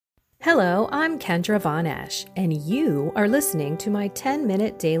Hello, I'm Kendra Von Esch, and you are listening to my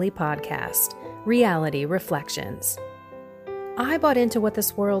 10-minute daily podcast, Reality Reflections. I bought into what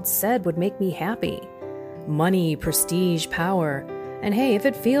this world said would make me happy. Money, prestige, power, and hey, if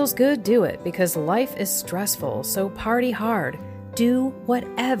it feels good, do it, because life is stressful, so party hard. Do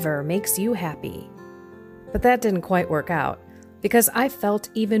whatever makes you happy. But that didn't quite work out, because I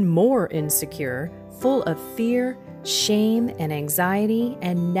felt even more insecure, full of fear, shame, and anxiety,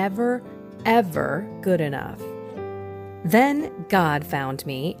 and never, ever good enough. Then God found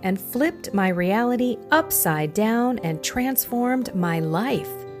me and flipped my reality upside down and transformed my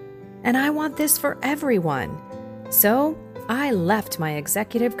life. And I want this for everyone. So I left my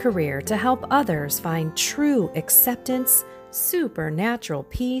executive career to help others find true acceptance, supernatural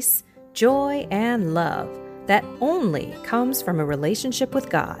peace, joy, and love that only comes from a relationship with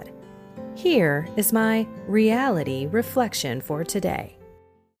God. Here is my reality reflection for today.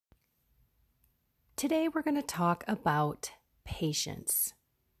 Today we're going to talk about patience.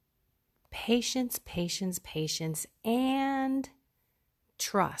 Patience, patience, patience, and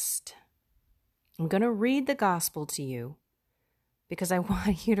trust. I'm going to read the gospel to you because I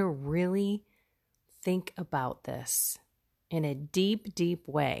want you to really think about this in a deep, deep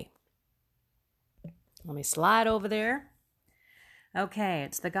way. Let me slide over there. Okay,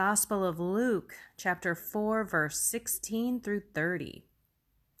 it's the Gospel of Luke, chapter 4, verse 16 through 30.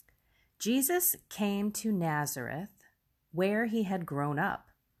 Jesus came to Nazareth, where he had grown up,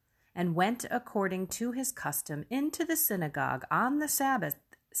 and went according to his custom into the synagogue on the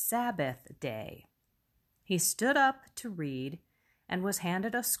Sabbath day. He stood up to read and was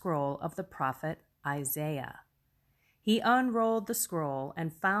handed a scroll of the prophet Isaiah. He unrolled the scroll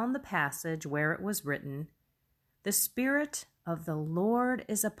and found the passage where it was written, "The Spirit of the Lord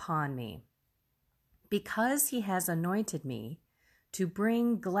is upon me, because he has anointed me to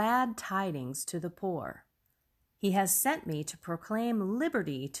bring glad tidings to the poor. He has sent me to proclaim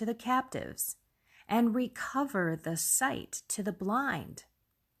liberty to the captives and recover the sight to the blind,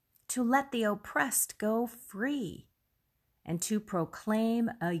 to let the oppressed go free, and to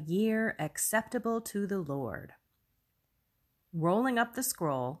proclaim a year acceptable to the Lord." Rolling up the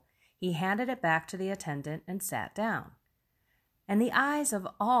scroll, he handed it back to the attendant and sat down. And the eyes of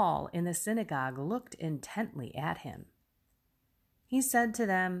all in the synagogue looked intently at him. He said to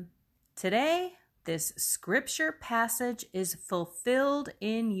them, "Today, this scripture passage is fulfilled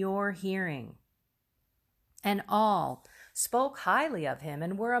in your hearing." And all spoke highly of him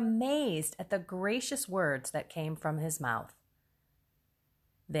and were amazed at the gracious words that came from his mouth.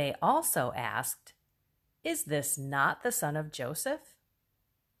 They also asked, "Is this not the son of Joseph?"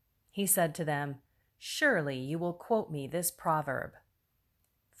 He said to them, "Surely you will quote me this proverb,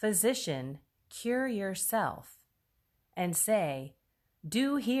 'Physician, cure yourself,' and say,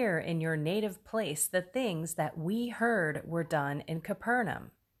 'Do here in your native place the things that we heard were done in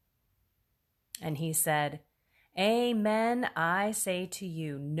Capernaum.'" And he said, "Amen, I say to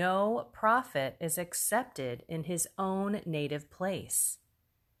you, no prophet is accepted in his own native place.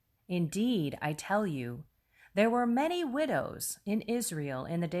 Indeed, I tell you, there were many widows in Israel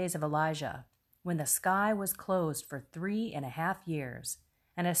in the days of Elijah, when the sky was closed for 3.5 years,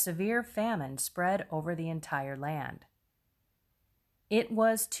 and a severe famine spread over the entire land. It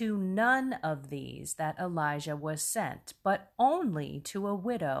was to none of these that Elijah was sent, but only to a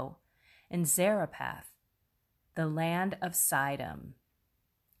widow in Zarephath, the land of Sidon.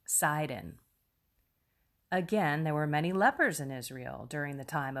 Again, there were many lepers in Israel during the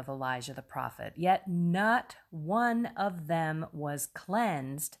time of Elijah the prophet, yet not one of them was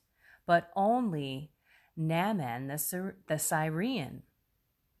cleansed, but only Naaman the Syrian.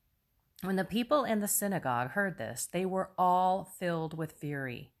 When the people in the synagogue heard this, they were all filled with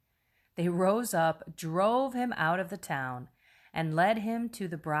fury. They rose up, drove him out of the town, and led him to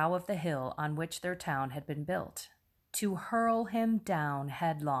the brow of the hill on which their town had been built, to hurl him down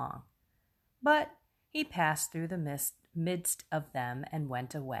headlong. But he passed through the midst of them and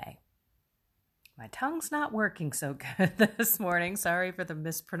went away. My tongue's not working so good this morning. Sorry for the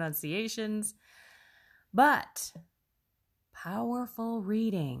mispronunciations. But powerful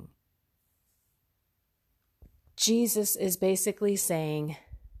reading. Jesus is basically saying,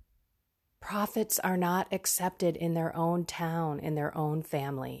 prophets are not accepted in their own town, in their own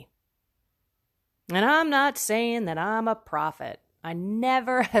family. And I'm not saying that I'm a prophet. I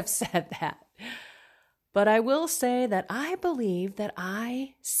never have said that. But I will say that I believe that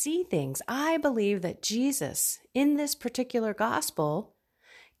I see things. I believe that Jesus, in this particular gospel,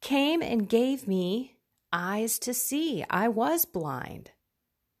 came and gave me eyes to see. I was blind.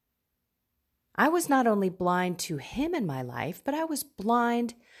 I was not only blind to him in my life, but I was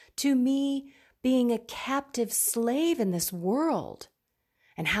blind to me being a captive slave in this world,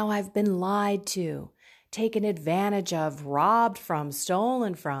 and how I've been lied to, taken advantage of, robbed from,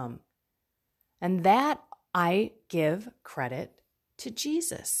 stolen from. And that I give credit to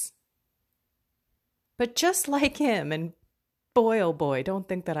Jesus. But just like him, and boy, oh boy, don't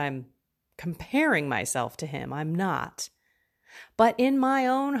think that I'm comparing myself to him. I'm not. But in my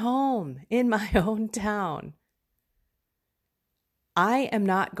own home, in my own town, I am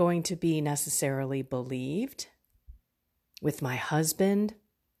not going to be necessarily believed with my husband,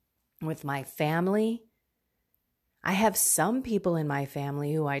 with my family. I have some people in my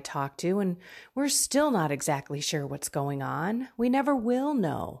family who I talk to, and we're still not exactly sure what's going on. We never will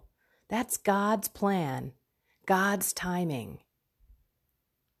know. That's God's plan, God's timing.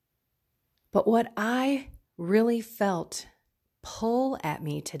 But what I really felt pull at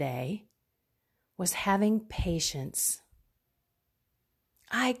me today was having patience.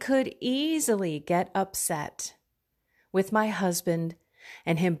 I could easily get upset with my husband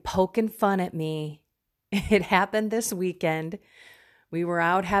and him poking fun at me. It happened this weekend. We were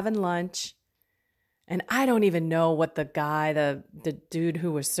out having lunch, and I don't even know what the guy, the dude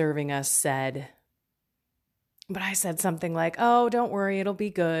who was serving us said. But I said something like, "Oh, don't worry, it'll be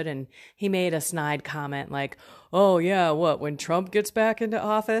good." And he made a snide comment like, "Oh yeah, what, when Trump gets back into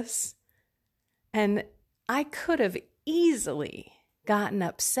office?" And I could have easily gotten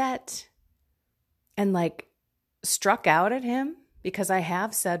upset and struck out at him, because I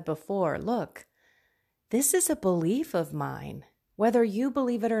have said before, look, this is a belief of mine, whether you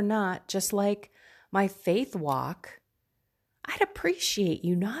believe it or not. Just like my faith walk, I'd appreciate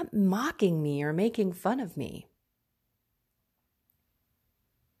you not mocking me or making fun of me.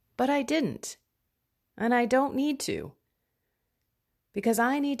 But I didn't, and I don't need to, because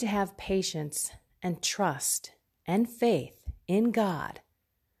I need to have patience and trust and faith in God,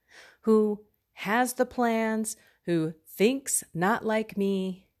 who has the plans, who thinks not like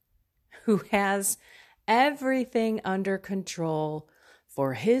me, who has everything under control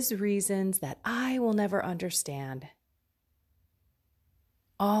for his reasons that I will never understand.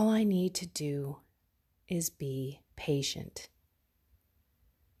 All I need to do is be patient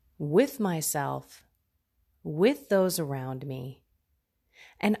with myself, with those around me,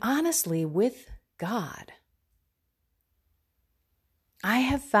 and honestly, with God. I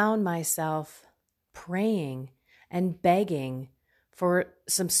have found myself praying and begging for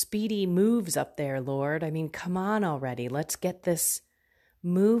some speedy moves up there, Lord. I mean, come on already. Let's get this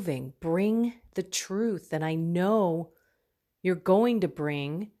moving. Bring the truth that I know you're going to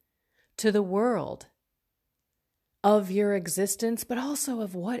bring to the world of your existence, but also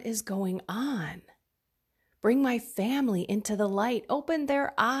of what is going on. Bring my family into the light. Open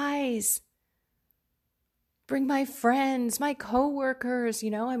their eyes. Bring my friends, my coworkers,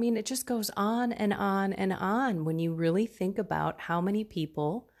 it just goes on and on and on when you really think about how many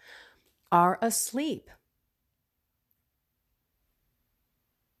people are asleep.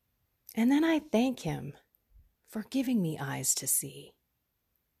 And then I thank him for giving me eyes to see,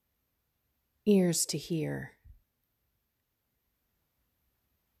 ears to hear,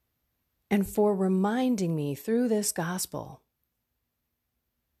 and for reminding me through this gospel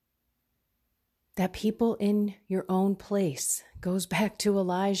that people in your own place goes back to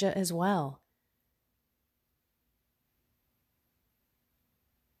Elijah as well.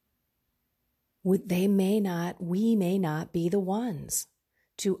 We may not be the ones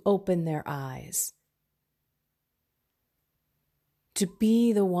to open their eyes, to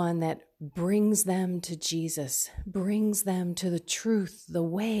be the one that brings them to Jesus, brings them to the truth, the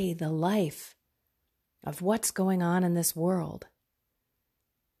way, the life of what's going on in this world.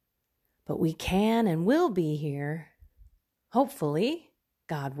 But we can and will be here, hopefully,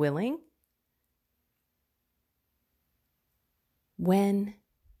 God willing, when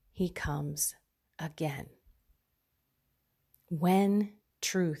he comes again. When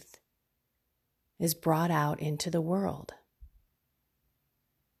truth is brought out into the world.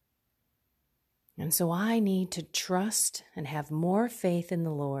 And so I need to trust and have more faith in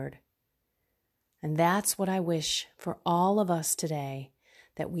the Lord. And that's what I wish for all of us today,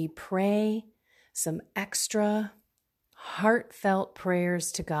 that we pray some extra heartfelt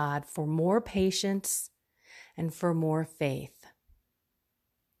prayers to God for more patience and for more faith.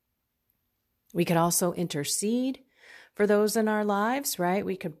 We could also intercede for those in our lives, right?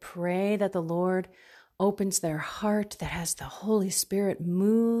 We could pray that the Lord opens their heart, that has the Holy Spirit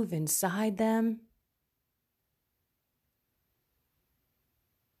move inside them.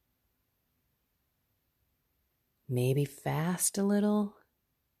 Maybe fast a little,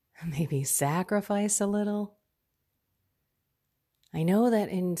 maybe sacrifice a little. I know that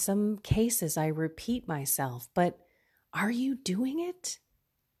in some cases I repeat myself, but are you doing it?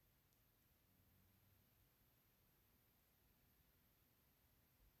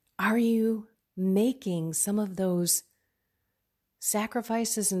 Are you making some of those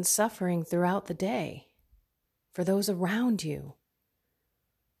sacrifices and suffering throughout the day for those around you,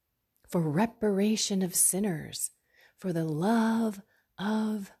 for reparation of sinners, for the love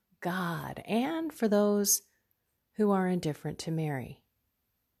of God, and for those who are indifferent to Mary?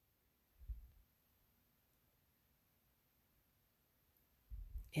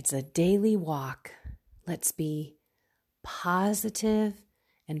 It's a daily walk. Let's be positive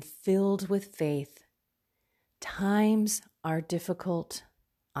and filled with faith. Times are difficult.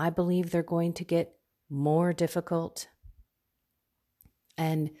 I believe they're going to get more difficult.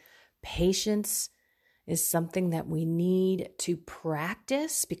 And patience is something that we need to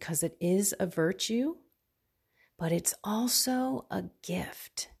practice because it is a virtue, but it's also a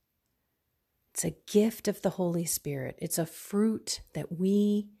gift. It's a gift of the Holy Spirit. It's a fruit that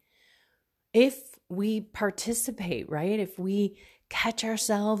if we participate, right? If we catch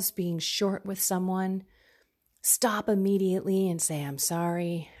ourselves being short with someone, stop immediately and say, I'm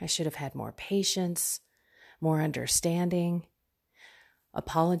sorry, I should have had more patience, more understanding.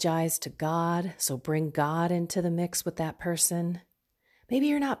 Apologize to God, so bring God into the mix with that person. Maybe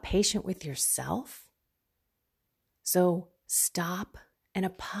you're not patient with yourself, so stop and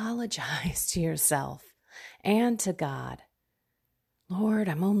apologize to yourself and to God. Lord,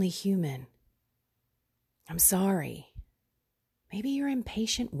 I'm only human. I'm sorry. Maybe you're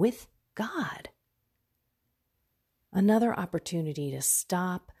impatient with God. Another opportunity to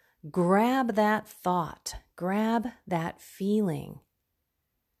stop, grab that thought, grab that feeling.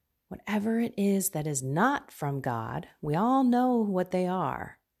 Whatever it is that is not from God, we all know what they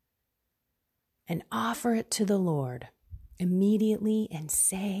are, and offer it to the Lord immediately and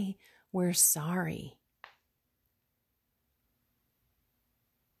say, we're sorry.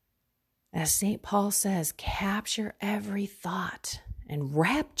 As St. Paul says, capture every thought and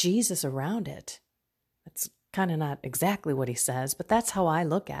wrap Jesus around it. That's kind of not exactly what he says, but that's how I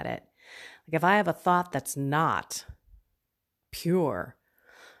look at it. Like if I have a thought that's not pure,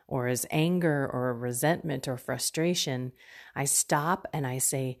 or is anger or resentment or frustration, I stop and I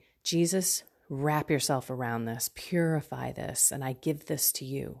say, Jesus, wrap yourself around this, purify this, and I give this to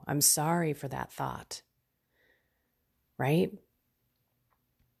you. I'm sorry for that thought. Right?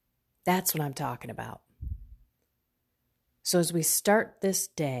 That's what I'm talking about. So as we start this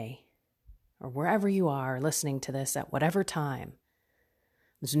day, or wherever you are listening to this at whatever time,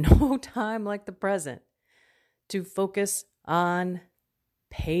 there's no time like the present to focus on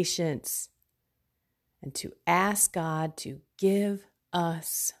patience and to ask God to give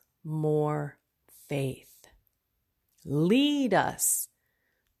us more faith. Lead us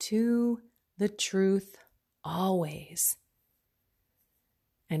to the truth always.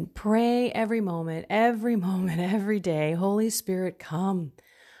 And pray every moment, every day, Holy Spirit, come.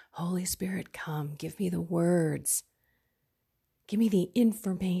 Holy Spirit, come. Give me the words. Give me the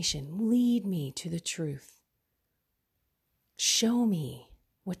information. Lead me to the truth. Show me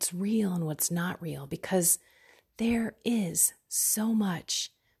what's real and what's not real, because there is so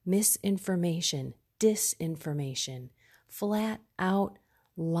much misinformation, disinformation, flat out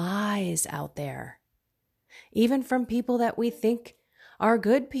lies out there, even from people that we think are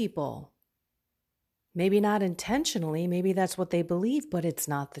good people. Maybe not intentionally, maybe that's what they believe, but it's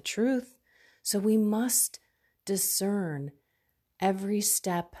not the truth. So we must discern every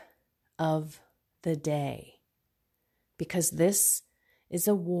step of the day, because this is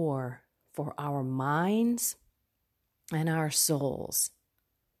a war for our minds and our souls.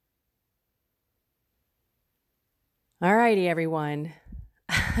 All righty, everyone.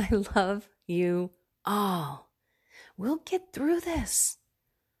 I love you all. We'll get through this.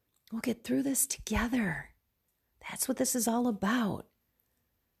 We'll get through this together. That's what this is all about.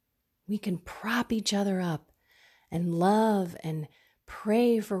 We can prop each other up and love and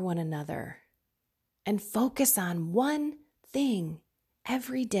pray for one another and focus on one thing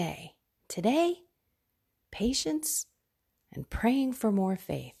every day. Today, patience and praying for more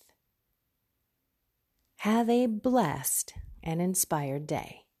faith. Have a blessed and inspired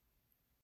day.